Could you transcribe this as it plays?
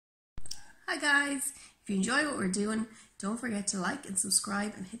Hi guys, if you enjoy what we're doing, don't forget to like and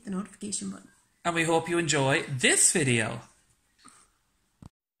subscribe and hit the notification button. And we hope you enjoy this video.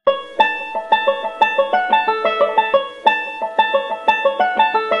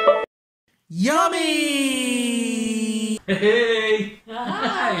 Yummy! Hey!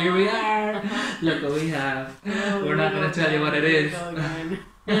 Hi. Here we are. Look what we have. We're not going to tell you what it is.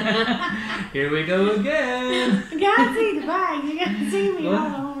 Here we go again. You can't see the bag, you can't see me.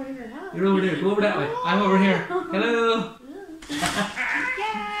 I'm over here. You're over there. Go over that way. I'm over here. Hello. Yay!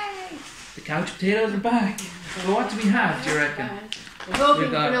 The couch potatoes are back. Well, what do we have, do you reckon? We're hoping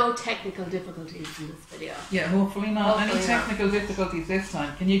for no technical difficulties in this video. Yeah, hopefully not. Any technical difficulties this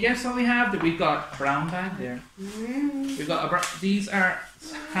time. Can you guess what we have? That we've got a brown bag there. We've got these are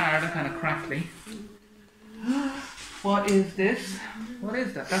hard and kind of crackly. What is this? What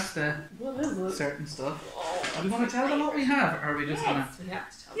is that? That's the certain stuff. Are we going to tell them what we have, or are we just going to? We have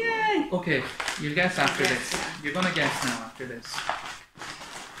to tell them. Yay! Okay, you'll guess after this. You're going to guess now after this.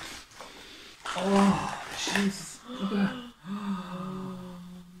 Oh, Jesus! Look at that.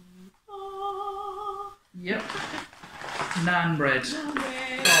 Yep. Naan bread.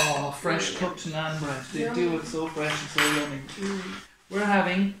 Oh, fresh cooked naan bread. They do it so fresh and so yummy. We're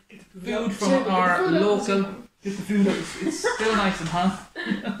having food from our local. Get the food up. It's still nice and hot.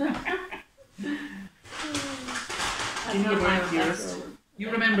 You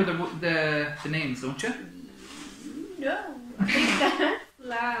remember the names, don't you? No. I think that's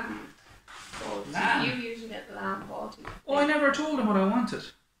lamb. Lamb. You usually get lamb balti. Oh, I never told him what I wanted.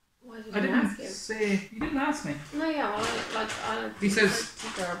 Why I didn't ask you? say. You didn't ask me. No, yeah, well, He says,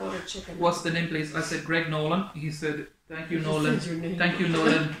 butter chicken. "What's the name, please?" I said, "Greg Nolan." He said, "Thank you, Nolan. Thank you,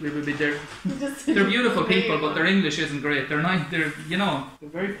 Nolan. We will be there." They're beautiful people, but their English isn't great. They're nice. They're they're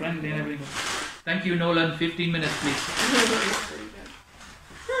very friendly and everything. Thank you, Nolan. 15 minutes, please.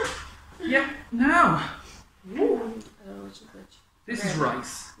 Yep. Now, this is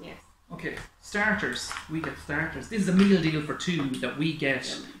rice. Yes. Okay, starters. We get starters. This is a meal deal for two that we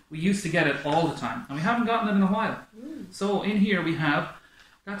get. We used to get it all the time, and we haven't gotten it in a while. So in here we have,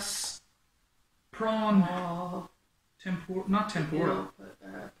 that's prawn, not tempura.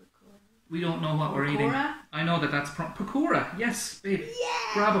 We don't know what we're eating. I know that's prawn. Pakora, yes, babe.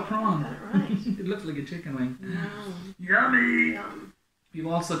 Yeah. Grab a prawn. Right. It looks like a chicken wing. Yummy. Yum. We've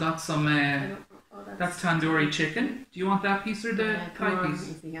also got some, that's tandoori chicken. Do you want that piece or the pie piece?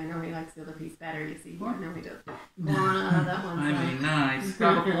 You see, I know he likes the other piece better, you see. What? I know he does. That one's I mean, nice.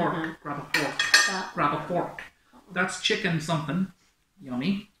 Grab a fork. Grab a fork. Grab a fork. That's chicken something.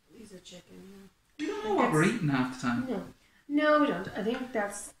 Yummy. These are chicken, yeah. We don't know what we're eating half the time. No. No, we don't. I think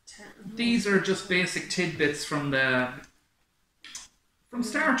that's... These are just basic tidbits from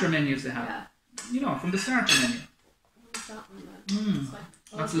starter menus they have. Yeah. You know, from the starter menu. What's that one then?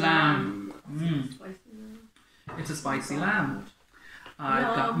 That's lamb. It's a spicy lamb.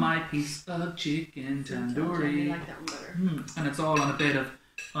 I've got my piece of chicken tandoori. I like that one better. And it's all on a bed of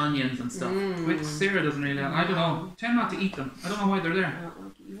onions and stuff, which Sarah doesn't really like. I don't know. Tend not to eat them. I don't know why they're there. I don't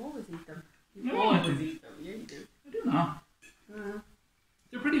like it. You always eat them. You always eat them. Yeah, you do. I do not.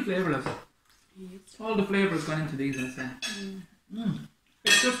 They're pretty flavourless. All the flavour has gone into these, I'd say.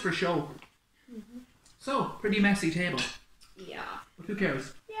 It's just for show. So, pretty messy table. Yeah. But who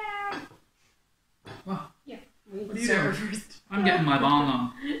cares? Yeah. What? Yeah. What are you doing? First. I'm getting my bong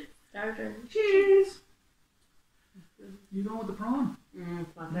on. Starter. Cheers. You go with the prawn.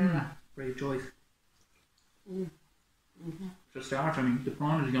 Brave choice. For starter, I mean, the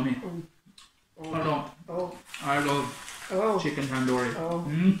prawn is yummy. I love chicken tandoori.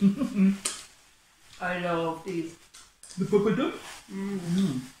 I love these. The papadum.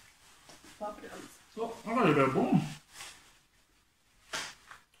 Papadums. So, I got a bit of bone.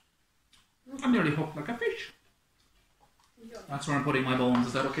 I'm nearly hooked like a fish. That's where I'm putting my bones.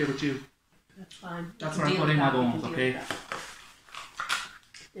 Is that okay with you? That's fine. That's where I'm putting my bones, okay?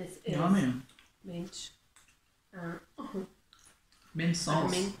 This is mint. Mint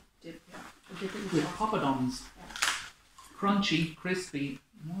sauce. Mint dip, with papadums. Crunchy, crispy.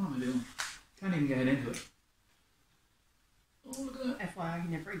 What am I doing? Can't even get into it. Oh, look at that. FYI, he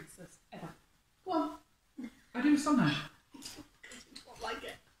never eats this ever. Go on. I do sometimes. Because you don't like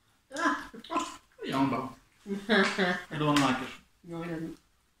it. What are you on about? I don't like it. No, he doesn't.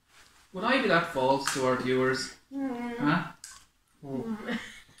 Would I be that false to our viewers? Huh? Oh.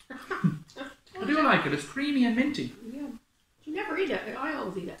 I do like it. It's creamy and minty. Yeah. You never eat it. I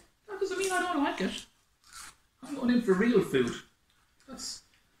always eat it. That doesn't mean I don't like it. I'm going in for real food. That's...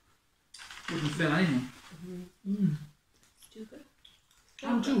 wouldn't fill anyone. Stupid.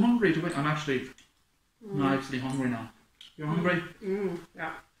 I'm too hungry to wait. I'm actually not actually hungry now. You're hungry?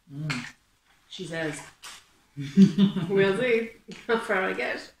 Yeah. she says. We'll see how far I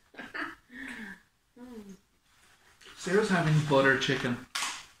get. Sarah's having butter chicken.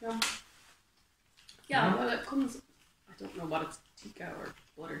 Yeah. Yeah, well, it comes. I don't know what it's tikka or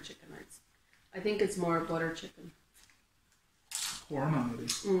butter chicken. I think it's more butter chicken. Korma, maybe.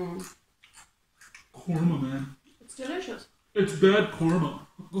 Korma, man. It's delicious. It's bad korma.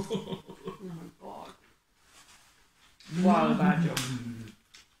 Oh my god. What a bad joke.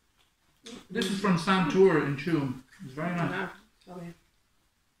 This is from Santour in Tuam. It's very nice. Yeah. Okay.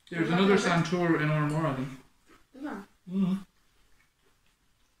 There's another Santour in Ormore, I think. Is there? Mm-hmm.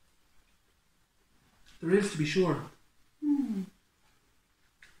 There is, to be sure.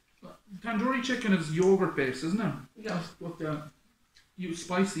 Tandoori chicken is yogurt based, isn't it? Yeah. That's what the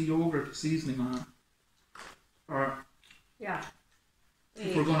spicy yogurt seasoning on it. Or Yeah.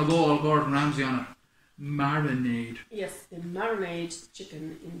 if we're going to go all Gordon Ramsay on it, marinade. Yes, they marinate the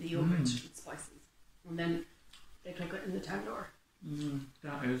chicken in the yogurt with spices. And then they cook it in the tandoor.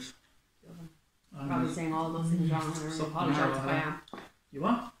 That is. I'm probably saying all those things wrong and I apologise if I am. You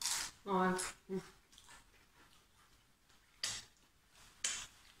what? Oh,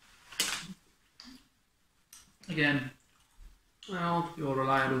 Again, well, you're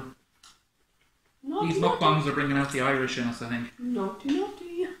reliable. naughty, These mukbangs are bringing out the Irish in us, I think. naughty.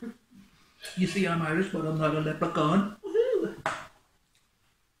 You see, I'm Irish, but I'm not a leprechaun. Woohoo!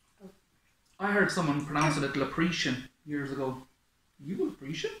 I heard someone pronounce it Lepretian years ago. You a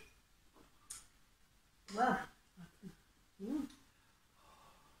Lepretian? Well, No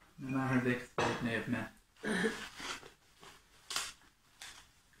matter Dick, Nave, man.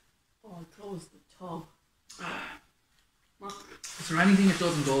 oh, I closed the tub. Is there anything it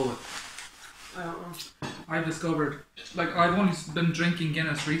doesn't go with? I don't know. I've discovered, like, I've only been drinking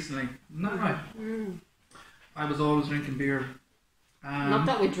Guinness recently. Not right. I was always drinking beer. Not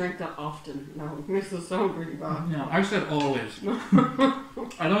that we drink that often. No, this is so pretty bad. Yeah, I said always.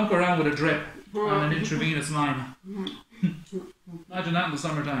 I don't go around with a drip and an intravenous line. Imagine that in the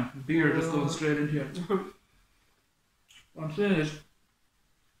summertime. Beer just going straight into you. What I'm saying is,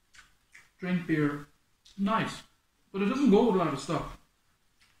 drink beer, nice, but it doesn't go with a lot of stuff.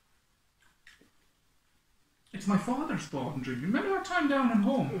 It's my father's fault in drinking. Remember that time down at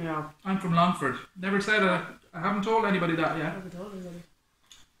home? Yeah. I'm from Longford. Never said I haven't told anybody that yet.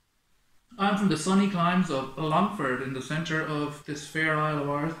 I'm from the sunny climes of Longford in the centre of this fair isle of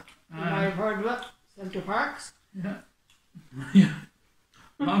ours. I've heard of it. Centre Parks. Yeah. Yeah.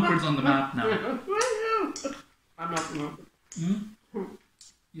 Longford's on the map now. I'm not from Longford.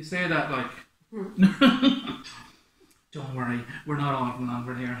 You say that like... Don't worry, we're not all from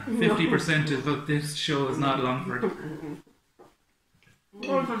Longford here. 50% of this show is not Longford.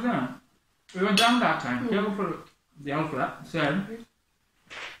 What was that? We went down that time. The Alpha said,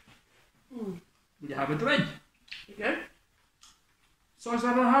 "Will you have a drink?" Okay. So I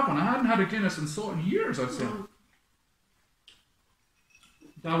said, "I'll have one." I hadn't had a Guinness in years, I'd say.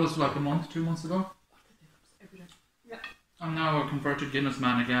 That was like a month, 2 months ago. Yeah. I'm now a converted Guinness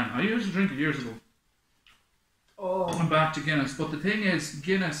man again. I used to drink it years ago. Oh. I'm back to Guinness. But the thing is,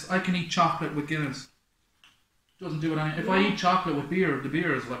 Guinness, I can eat chocolate with Guinness. Doesn't do it any. If I eat chocolate with beer, the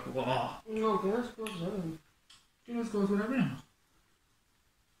beer is like, wow. No, Guinness goes with everything. Guinness goes with everything.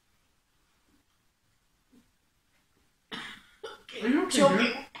 Are you okay?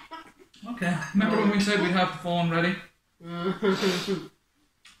 Choking. Okay. Remember when we said we'd have the phone ready?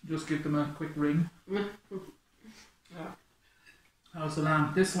 Just give them a quick ring. Yeah. How's the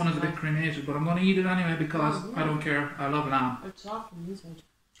lamb? This one is a bit cremated, but I'm going to eat it anyway because I don't care. I love lamb. It's soft from the inside.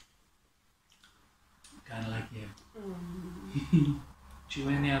 Kind of like you. Chew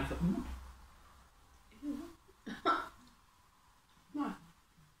in the outside. No.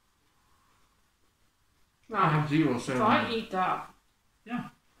 I have zero So cell. I eat that. Yeah.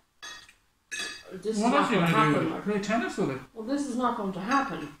 This What is else not are you going to going to do happen. with it? Like, Play tennis with it? well, this is not going to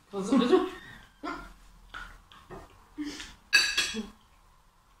happen. Because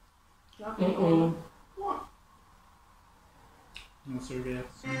Uh-oh. What? No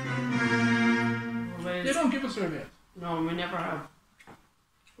serviettes. Well, They don't give us serviettes. no, we never have a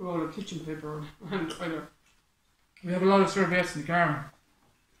roll of kitchen paper either. We have a lot of serviettes in the car.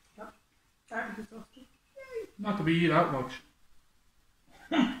 That is disgusting. Not that we eat out much.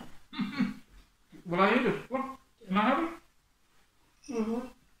 Will I eat it? What? Can I have it?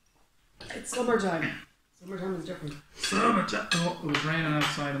 It's summertime. Summertime is different. Summertime. Oh, it was raining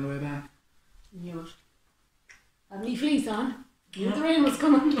outside on the way back. Knew it. Had me fleece on. Knew the rain was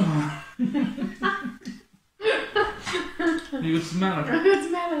coming. You could smell it. I could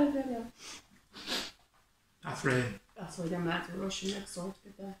smell it. Yeah. That's rain. That's why them lads were rushing next door to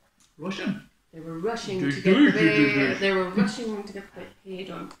get that. Russian? They were rushing to get the pay. They were rushing to get the pay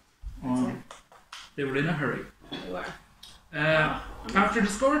done. They were in a hurry. They were. After the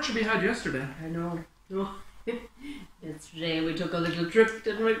scorcher we had yesterday. I know. No. Yesterday we took a little trip,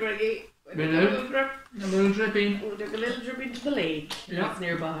 didn't we, Greggy? A little dripping. We took a little trip into the lake. Yeah. That's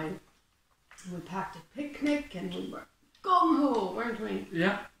nearby. We packed a picnic and we were gung-ho, weren't we?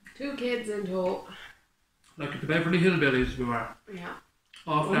 Yeah. 2 kids in tow. Like the Beverly Hillbillies we were. Yeah.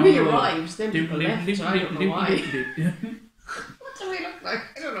 Off When down we the road. arrived, then people left. I don't know why. What do we look like?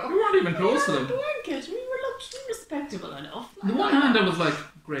 I don't know. We weren't even close to them. We weren't kidding. We were looking respectable enough. On the one hand, I was like,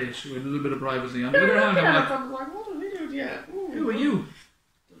 great, with a little bit of privacy. On the other hand, I'm like, I was like, what are we doing? Yeah. who are you?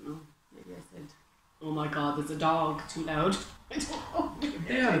 I don't know. Maybe I said, oh my god, there's a dog. Too loud. I don't know.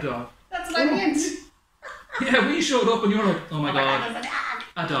 They had a dog. That's what I meant. Yeah, we showed up and you were like, oh my god, there's a dog.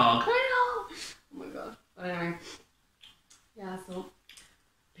 a dog. I know. Oh my god. But anyway. Yeah, so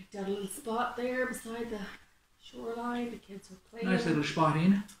picked out a little spot there beside the shoreline. The kids were playing. Nice little spot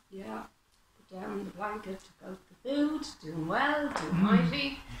in. Yeah. Put down the blanket, took out the food, doing well, doing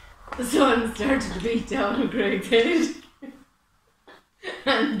mighty. The sun started to beat down on Greg's head.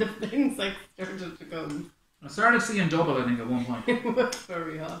 And the things like started to come. I started seeing double, I think, at one point. It was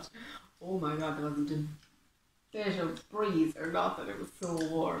very hot. Oh my god, there wasn't a bit of breeze or nothing. It was so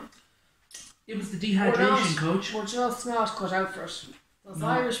warm. It was the dehydration, coach. We're just not cut out for it. Those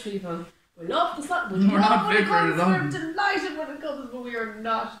Irish people, we love the sun. We're not when it figuring comes. it out. We're delighted when it comes, but we are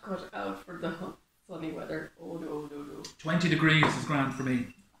not cut out for the sunny weather. Oh no, no, no. 20 degrees is grand for me.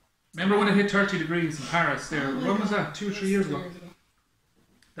 Remember when it hit 30 degrees in Paris there? When was that? 2 or 3 years ago?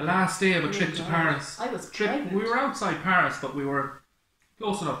 The last day of a trip to Paris. I was pregnant. We were outside Paris, but we were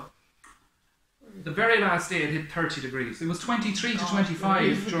close enough. The very last day it hit 30 degrees. It was 23 to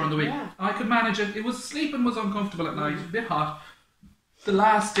 25 during the week. Yeah. I could manage it. It was sleeping was uncomfortable at night, a bit hot. The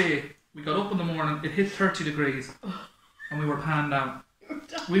last day we got up in the morning, it hit 30 degrees, and we were panned out.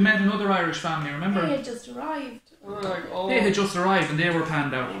 We met another Irish family. Remember? They had just arrived. We were like, oh. They had just arrived and they were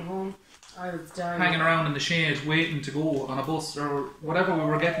panned out. I was dying. Hanging around in the shade, waiting to go on a bus or whatever we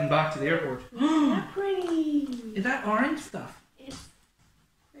were getting back to the airport. Isn't pretty? Is that orange stuff? It's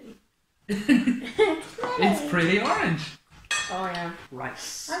pretty. It's pretty orange. Oh yeah.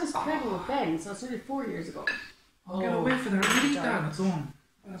 Rice. I was pregnant with Ben, so it's only 4 years ago. I'll get away for that. I eat that on its own.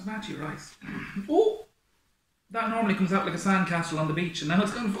 That's matchy rice. Oh! That normally comes out like a sandcastle on the beach and now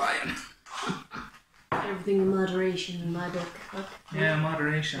it's gone flying. Everything in moderation in my book. Look. Yeah,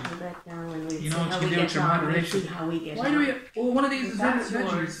 moderation. I'll bet now when we You know see what how you we do with get your on. moderation. We'll see how we get Why on. do we... Oh, one of these is That's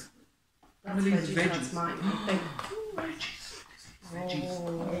veggies. yours. One of these is That's veggies. mine, I think. Veggies. Veggies.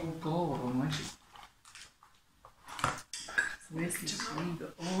 Oh. God almighty. Oh,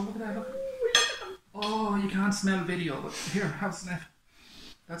 look at that. Look. Oh, you can't smell video, but here, have a sniff.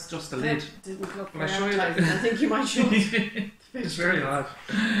 That's just the lid. Didn't look Will I very show you that? appetizing. I think you might show It's very hot.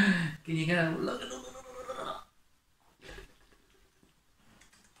 Can you get a look?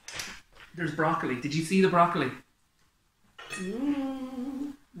 There's broccoli. Did you see the broccoli?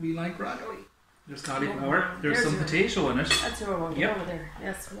 We like broccoli. There's cauliflower. There's some potato in it. That's your one. Yep. Over there.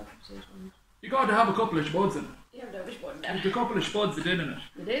 Yes, we love potato in it. You got to have a couple of spuds in it. Yeah, no, which one? There's a couple of spuds that did in it.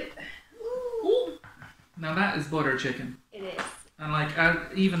 You did? Ooh. Now that is butter chicken. It is. And like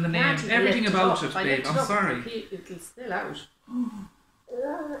even the name, Can't even everything lift about up. it, If I babe. lift I'm it up, sorry. It'll spill out.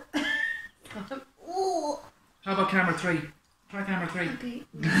 How about camera 3? Try camera 3. Okay.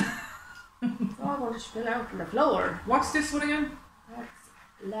 It's all going to spill out on the floor. What's this one again? That's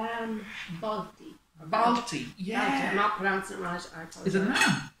lamb balti. Balti. I'm Yeah. not pronouncing it right. I apologize. Is it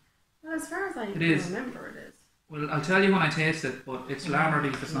lamb? Well, as far as I can is. remember, it is. Well, I'll tell you when I taste it, but it's lamb or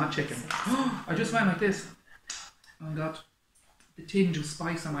beef, it's not chicken. I just went like this and got the tinge of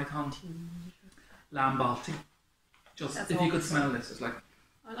spice on my tongue. Lamb balti. Just, That's if you could always smell fun. this, it's like...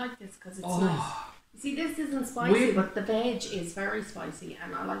 I like this because it's Oh. nice. You see, this isn't spicy, Wait. but the veg is very spicy,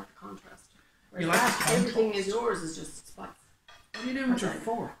 and I like the contrast. Whereas You like that, the everything contrast? is yours is just spice. What are you doing with your Okay.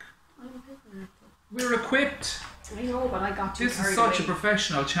 fork? I'm a bit We're equipped. I know, but I got too This is carried such a away.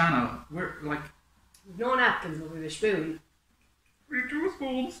 professional channel. We're like... We've no napkins, but we have a spoon. With 2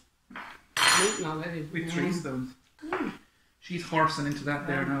 spoons. Meat already. With 3 spoons. She's horsing into that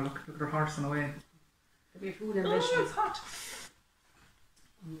there now. Look at her horsing away. There'll be food and Oh, vegetables it's hot.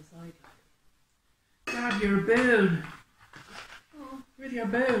 on the side. Grab your bowl. Oh, With your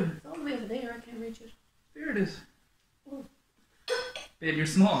bowl. it's all the way over there. I can't reach it. There it is. Oh. Babe, you're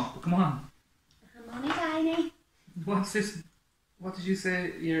small, but come on. I'm only tiny. What's this? What did you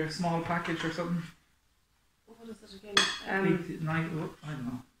say? Your small package or something? What is it again? I don't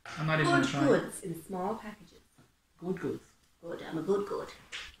know. I'm not even going Good to try. goods in small packages. Good goods. Good, I'm a good good.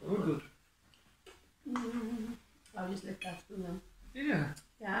 Good good. I'll just lift that spoon now. Yeah.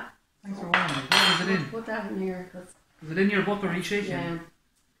 Yeah. Thanks for warming it. What is it in? Put that in here because. Is it in your buttery chicken? Yeah.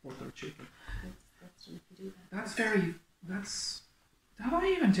 Buttery chicken. That's when you do that. That's very. That's. Have I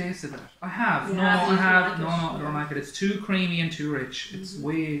even tasted that? I have. You No, have, I you have. like No, it. I don't like it. It's too creamy and too rich. It's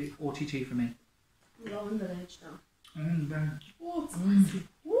way OTT for me. Loving the edge now. Then. Oh, it's spicy.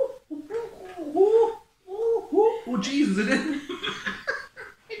 Oh, Jesus, it is.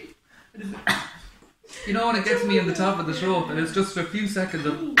 You know when it gets me in the top of the throat and it's just a few seconds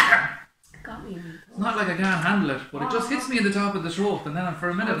of. Got me. It's not like I can't handle it, but it just hits me in the top of the throat and then for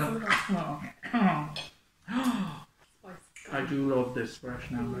a minute I do love this fresh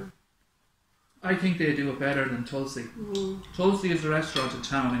number. I think they do it better than Tulsi. Tulsi is a restaurant in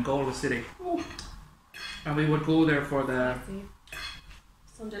town in Galway City. And we would go there for the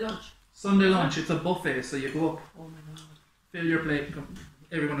Sunday lunch. Sunday lunch. It's a buffet, so you go up, Oh my god. fill your plate, and come.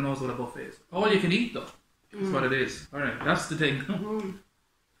 Everyone knows what a buffet is. All you can eat though. That's what it is. Alright, that's the thing.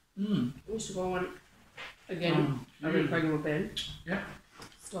 We used to go on again. I've been pregnant with Ben. Yeah.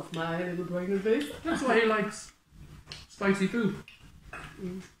 Stuff my little pregnant face. That's why he likes spicy food.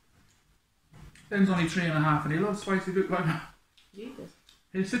 Ben's only 3.5 and he loves spicy food like that. Jesus.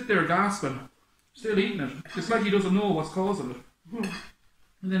 He'll sit there gasping, still eating it. It's like he doesn't know what's causing it.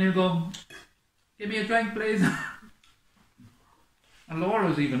 And then he'll go, give me a drink please. And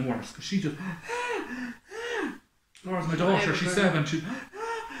Laura's even worse because she just. Laura's my daughter, she's 7.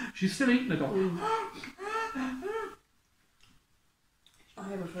 She's still eating it though. I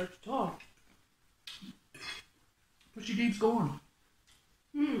haven't heard to talk. But she keeps going.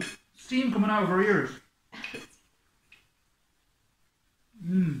 Steam coming out of her ears.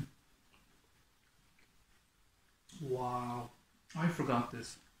 Wow. I forgot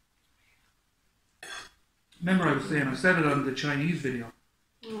this. Remember I was saying, I said it on the Chinese video.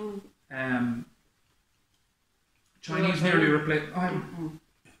 Chinese nearly replaced.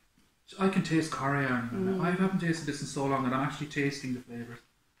 I can taste coriander. I haven't tasted this in so long and I'm actually tasting the flavours.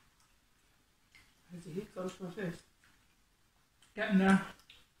 Has the heat gone to my face? Getting there.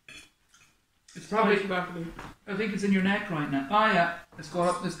 It's probably. I think it's in your neck right now. Oh yeah, it's going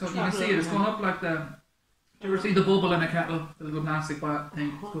up. You can see it. It's going up like the. Do you ever see the bubble in a kettle? The little plastic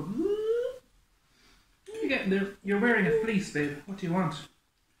thing. It's going. You're getting there. You're wearing a fleece, babe. What do you want?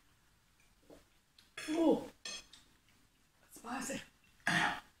 Oh, spicy.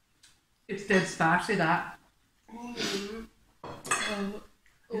 It's dead spicy. That.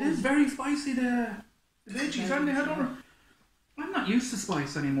 It is very spicy. The veggies, aren't they? I'm not used to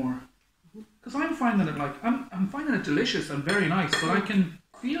spice anymore. Because I'm finding it like I'm finding it delicious and very nice, but I can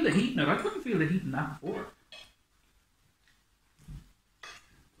feel the heat in it. I couldn't feel the heat in that before.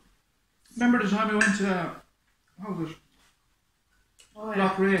 Remember the time we went to what was it?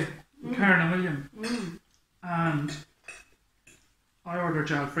 Block Ray with Karen and William, and I ordered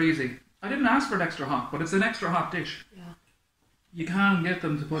jalfrezi. I didn't ask for it extra hot, but it's an extra hot dish. Yeah. You can get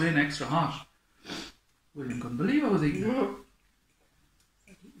them to put in extra hot. William couldn't believe I was eating it. It's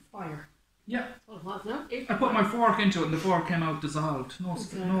like eating fire. Yeah. That's what it was, no? I put my fork into it and the fork came out dissolved. No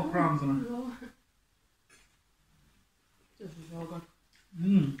problems in it. This is so good.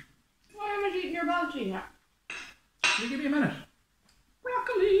 Why haven't you eaten your broccoli yet? Will you give me a minute?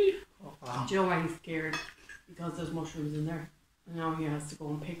 Broccoli! Oh, wow. Do you know why he's scared? Because there's mushrooms in there. And now he has to go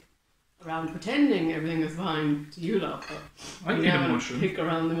and pick around pretending everything is fine to you lot. I can eat a mushroom. Pick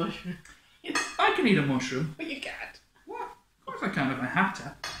around the mushroom. I can eat a mushroom. But you can't. What? Of course I can if I have to.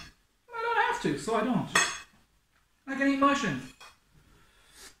 I don't have to, so I don't. I can eat mushrooms.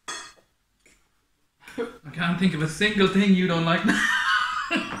 I can't think of a single thing you don't like.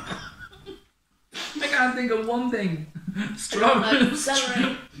 I can't think of one thing. Strawberry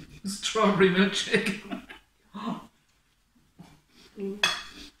milkshake.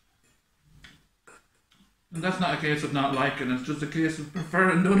 And that's not a case of not liking, it's just a case of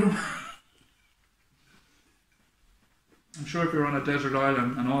preferring the other one. I'm sure if you're on a desert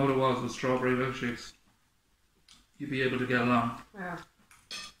island and all there was strawberry milkshakes, you'd be able to get along. Yeah.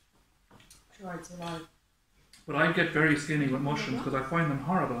 Sure, I'd survive. But I get very skinny with mushrooms because I find them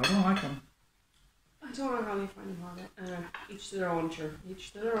horrible. I don't like them. I don't know how you find them horrible. Each to their own, sure.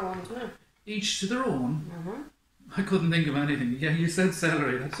 Each to their own, isn't it? Each to their own? I couldn't think of anything. Yeah, you said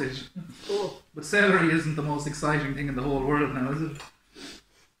celery, that's it. Oh. But celery isn't the most exciting thing in the whole world now, is it?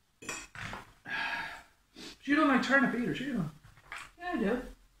 You don't like turnip either, do you? Yeah, I do.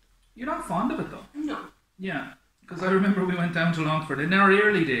 You're not fond of it though? No. Yeah, because I remember we went down to Longford in our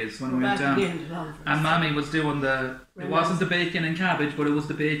early days when we went down. And Mammy was doing it wasn't the bacon and cabbage, but it was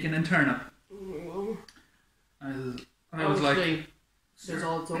the bacon and turnip. I was like, There's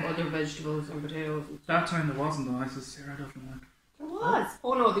also other vegetables and potatoes. That time there wasn't though. I said Sarah doesn't like. There was.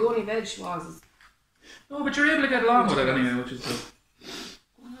 Oh no, the only veg was. No, but you're able to get along with it anyway, which is good.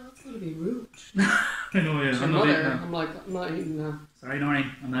 Well, that's going to be rude. I know, yeah. To I'm not mother, eating that. I'm like, I'm not eating that. Sorry,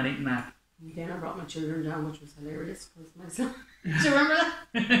 Noreen, I'm not eating that. And then I brought my children down, which was hilarious because my son. Do you remember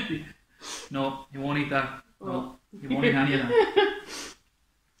that? No, you won't eat that. Oh. No, you won't eat any of that.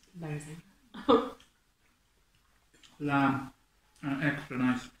 Embarrassing. Lamb, extra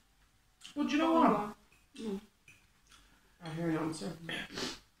nice. But you know what? I hear you, sir.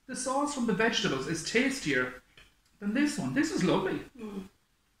 The sauce from the vegetables is tastier than this one. This is lovely.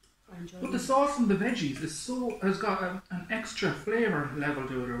 I enjoy But the sauce from the veggies has got an extra flavour level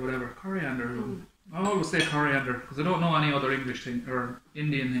to it or whatever. Coriander. I always say coriander because I don't know any other English thing or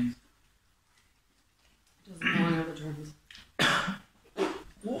Indian things. Doesn't know any other terms.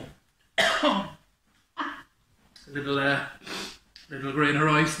 Little grain of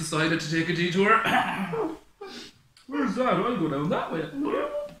rice decided to take a detour. Where's that? I'll go down that way.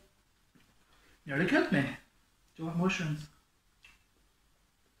 Nearly killed me. Do you want mushrooms?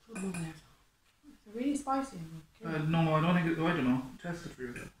 It's really spicy. No, I don't think I don't know. Test it for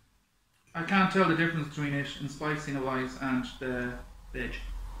yourself. I can't tell the difference between it in spiciness and the veg.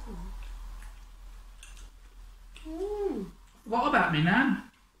 Forgot about me nan.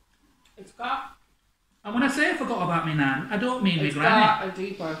 It's got. And when I say I forgot about me nan, I don't mean me It's granny. got a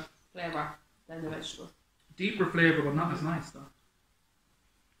deeper flavour than the vegetables. Deeper flavour, but not as nice though.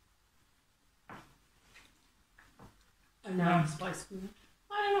 And now it's spicy.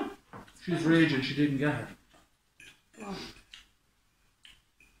 I don't know. She's raging. She didn't get it. What?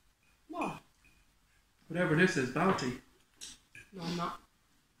 What? Whatever this is, bounty. No, I'm not.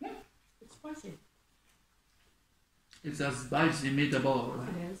 It's spicy. It's a spicy meatball.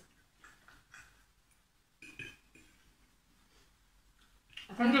 It is.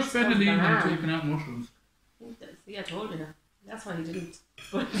 I'm just spending the evening taking out mushrooms. See, I told you. That's why he didn't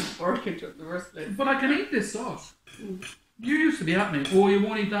put his fork into it in the first place. But I can eat this sauce. You used to be at me, oh, you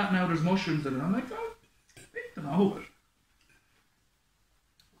won't eat that now, there's mushrooms in it. I'm like, oh, eat them out of it.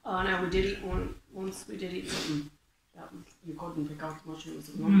 Oh, no, we did eat one. Once we did eat something that you couldn't pick out the mushrooms.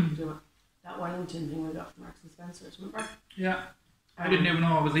 There was nothing to do it. That Wellington thing we got from Marks and Spencer's, remember? Yeah. I didn't even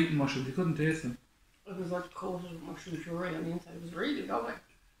know I was eating mushrooms. You couldn't taste them. It was like coated with mushroom puree on the inside. It was really going.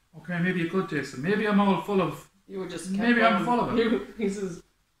 Okay, maybe you could taste them. Maybe I'm all full of... You were just Maybe I'm full of it. He says, is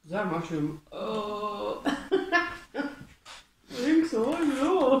that mushroom? Oh. I think so, I don't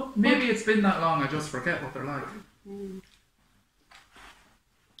know. Maybe it's been that long I just forget what they're like.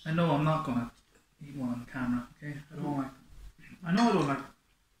 I know I'm not going to eat one on camera, okay? I don't like them. I know I don't like them.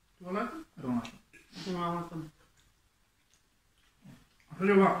 Do I like them? I don't like them. I don't know, I want them. I'll tell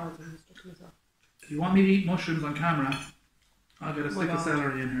you what. I was stuck to myself. If you want me to eat mushrooms on camera, I'll get a stick of God.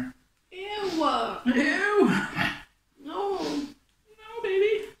 celery in here. Ew! Ew! No! No,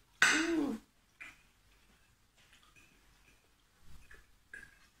 baby! Ew.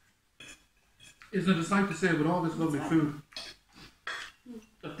 Isn't it a sight to say with all this lovely food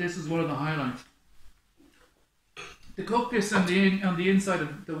that this is one of the highlights? They cook this on the inside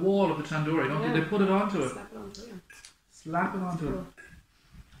of the wall of the tandoori, don't they? They put it onto it. Slap it onto it. Slap it onto it.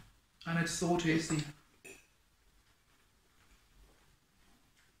 And it's so tasty.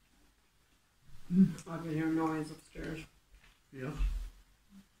 I can hear noise upstairs. Yeah.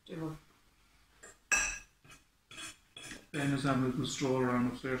 Do Ben is having a little stroll around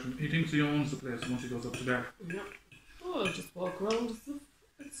upstairs and he thinks he owns the place once he goes up to bed. it. Yeah. Oh, I'll just walk around.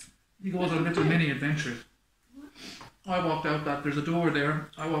 He goes on little mini adventures. I walked out that, there's a door there.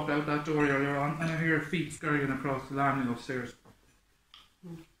 I walked out that door earlier on and I hear feet scurrying across the landing upstairs.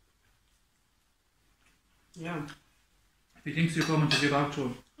 Yeah. If he thinks you're coming to give out to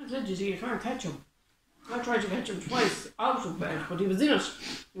him. I said, you can't catch him. I tried to catch him twice out of bed, but he was in it.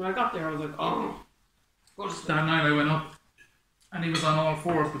 When I got there, I was like, oh. That night I went up and he was on all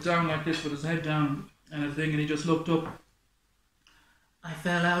fours but down like this with his head down and a thing and he just looked up. I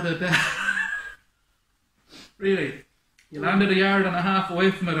fell out of bed. Really? You landed a yard and a half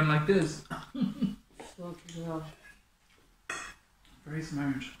away from it and like this. Very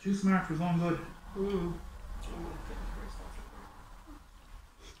smart. Too smart for his own good.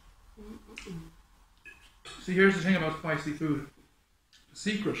 See, here's the thing about spicy food. The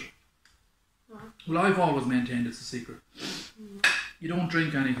secret. Well, I've always maintained it's a secret. You don't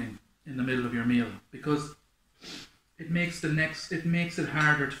drink anything in the middle of your meal because it makes it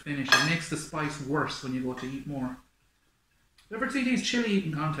harder to finish. It makes the spice worse when you go to eat more. You ever see these chili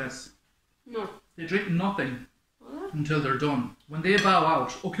eating contests? No. They drink nothing until they're done. When they bow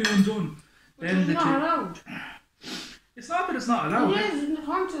out, okay, I'm done. Then not allowed. It's not that it's not allowed. It is, in the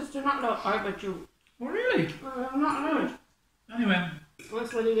contest they're not allowed. I bet you. Oh, really? They're not allowed. Anyway.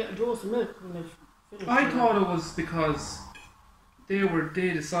 That's why they get a dose of milk when they've finished. I thought it was because they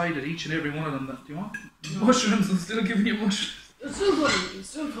decided, each and every one of them, that, do you want mushrooms and still giving you mushrooms? It's still good. It's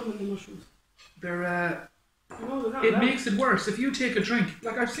still coming the mushrooms. They're, No, they're not it allowed. makes it worse. If you take a drink,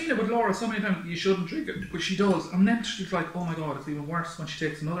 like I've seen it with Laura so many times, you shouldn't drink it, but she does. And then she's like, oh my god, it's even worse when she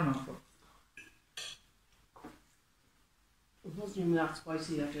takes another mouthful. It wasn't even that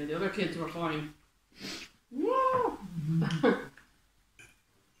spicy that day. The other kids were fine. No!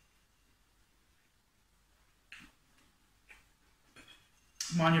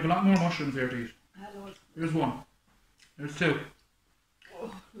 Man, you have a lot more mushrooms there to eat. Hello. There's one. There's two.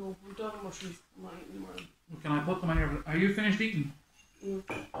 Oh, no, we're done with mushrooms. Not anymore. Can I put them on here? Are you finished eating? Mm.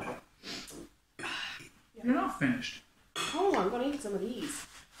 You're not finished. Oh, I'm going to eat some of these.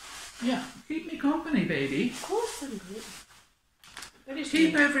 Yeah. Keep me company, baby. Of course I'm good.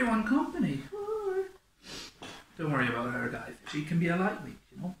 Keep everyone company. Oh. Don't worry about her, guys. She can be a lightweight,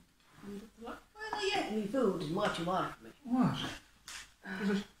 you know. Well, you get me food and what you want from me. What?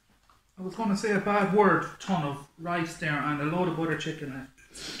 I was going to say a bad word. Ton of rice there and a load of butter chicken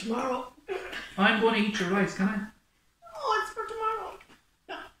left. Tomorrow. I'm going to eat your rice, can I? Oh, it's for tomorrow.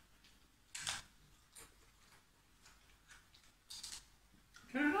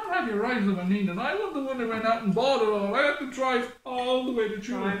 Can I not have your rice if I need it? I wasn't the one that went out and bought it all. I had to drive all the way to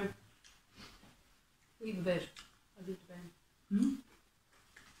Chile. Leave a bit. I'll leave the bin.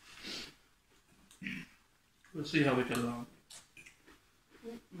 We'll see how we get along.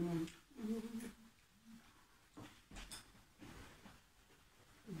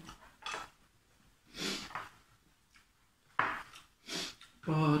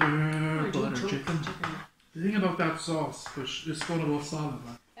 Butter chicken. The thing about that sauce, which is going to go solid,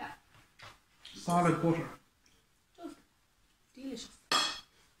 like. Yeah. Solid butter. Delicious.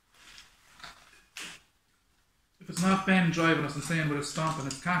 If it's not Ben driving us insane with his stomping,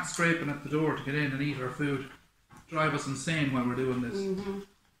 it's Cat scraping at the door to get in and eat our food. Drive us insane while we're doing this. Mm-hmm.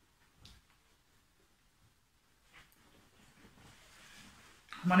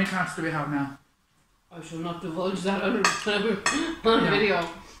 How many cats do we have now? I shall not divulge that on video.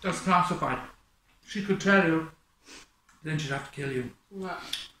 That's classified. She could tell you, then she'd have to kill you. Yeah.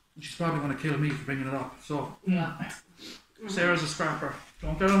 And she's probably going to kill me for bringing it up. So, Yeah. Sarah's a scrapper.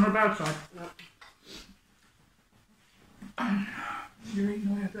 Don't get on her bad side. Yeah. You're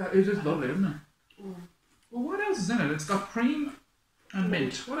eating away at that. It is lovely, isn't it? Mm. Well, what else is in it? It's got cream and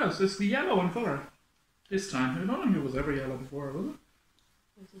mint. What else? It's the yellow in colour. This time. I don't think it was ever yellow before, was it?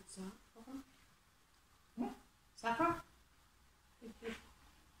 Is it saffron? What? Saffron?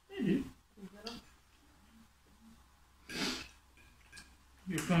 Maybe.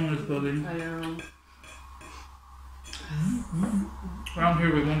 Your phone is buzzing. Around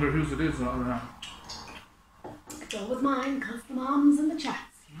here we wonder whose it is all around. It's always mine, because the moms in the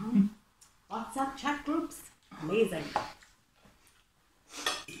chats, you know. WhatsApp chat groups. Amazing.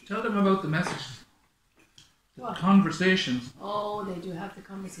 Tell them about the messages. The What? conversations. Oh, they do have the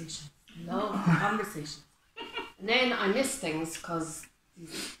conversation. Love the conversation. And then I miss things because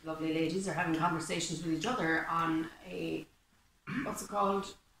these lovely ladies are having conversations with each other on a, what's it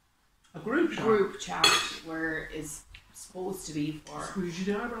called? A group chat. Group chat where it's supposed to be for, Squeeze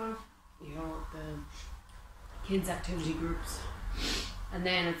your eyebrows. you know, the kids' activity groups. And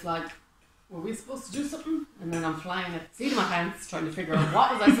then it's like, were we supposed to do something? And then I'm flying at the seat of my pants trying to figure out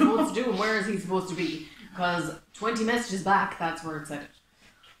what was I supposed to do and where is he supposed to be. Because 20 messages back, that's where it said it.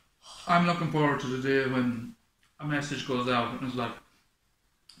 I'm looking forward to the day when a message goes out and it's like,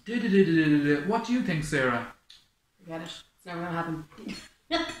 what do you think, Sarah? Forget it. It's never going to happen.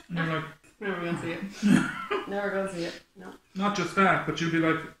 And you're like, Never going to see it. Never going to see it. No. not just that, but you'll be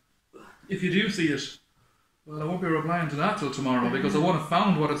like, if you do see it, well, I won't be replying to that till tomorrow because I won't have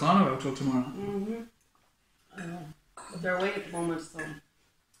found what it's on about till tomorrow. Mm-hmm. I know. But they're away at the moment, so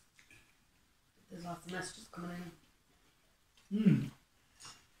there's lots of messages coming in.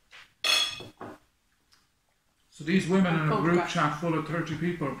 So these women in a group chat full of 30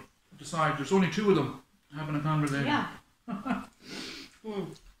 people decide there's only two of them having a conversation. Yeah. You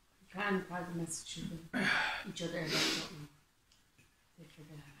can private message with each other. They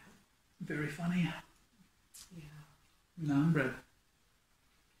figure that out. Very funny. Yeah. Naan bread.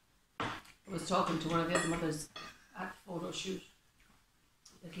 I was talking to one of the other mothers at a photo shoot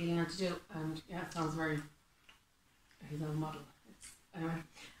that Keelan had to do, and yeah, it sounds very his own model. Anyway,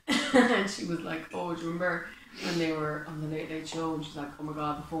 and she was like, "Oh, do you remember when they were on the Late Late Show?" And she's like, "Oh my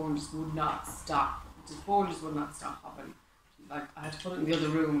God, the phone just would not stop. The phone just would not stop hopping." She's like I had to put it in the other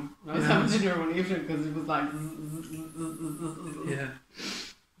room when I was having dinner one evening because it was like. Yeah.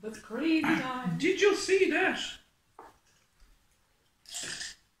 That's crazy, guys. Did you see that?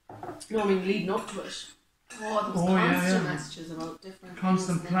 No, I mean leading up to it. Oh, there was constant messages about different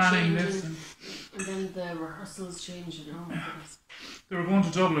constant things planning and this and then the rehearsals changing. Oh my goodness. They were going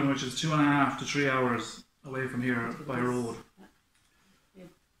to Dublin, which is 2.5 to 3 hours away from here by road. Yeah.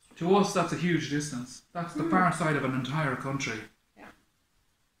 To us, that's a huge distance. That's the far side of an entire country. Yeah.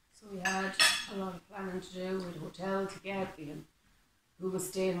 So we had a lot of planning to do. We had a hotel to get. We had who was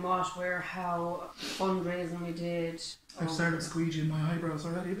staying what, where, how, fundraising we did. I've started squeegeeing my eyebrows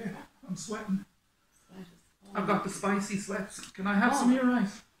already, babe. I'm sweating. I've got the spicy sweats. Can I have some of your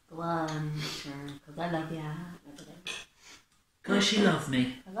eyes? Go on, sure, because I love ya. Because she loves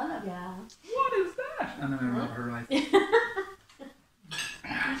me. Because I love ya. What is that? And then I rub her eyes.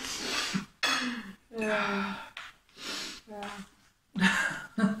 Yeah.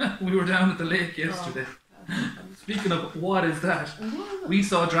 We were down at the lake yesterday. Speaking of what is that? We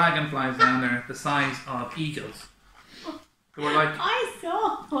saw dragonflies down there the size of eagles. They were like, I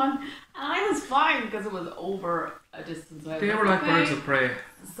saw one and I was fine because it was over a distance. They were like birds of prey.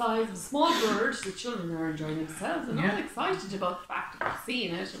 The size of a small bird, the children are enjoying themselves and I'm excited about the fact that they've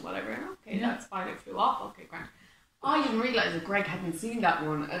seen it and whatever. And okay, that's fine, it flew off, okay, great. I didn't realise that Greg hadn't seen that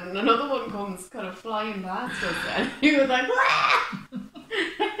one and another one comes kind of flying past us and he was like, "Wah!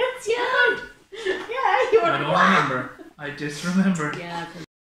 It's you!" Yeah, you were I don't remember. I disremember. Yeah,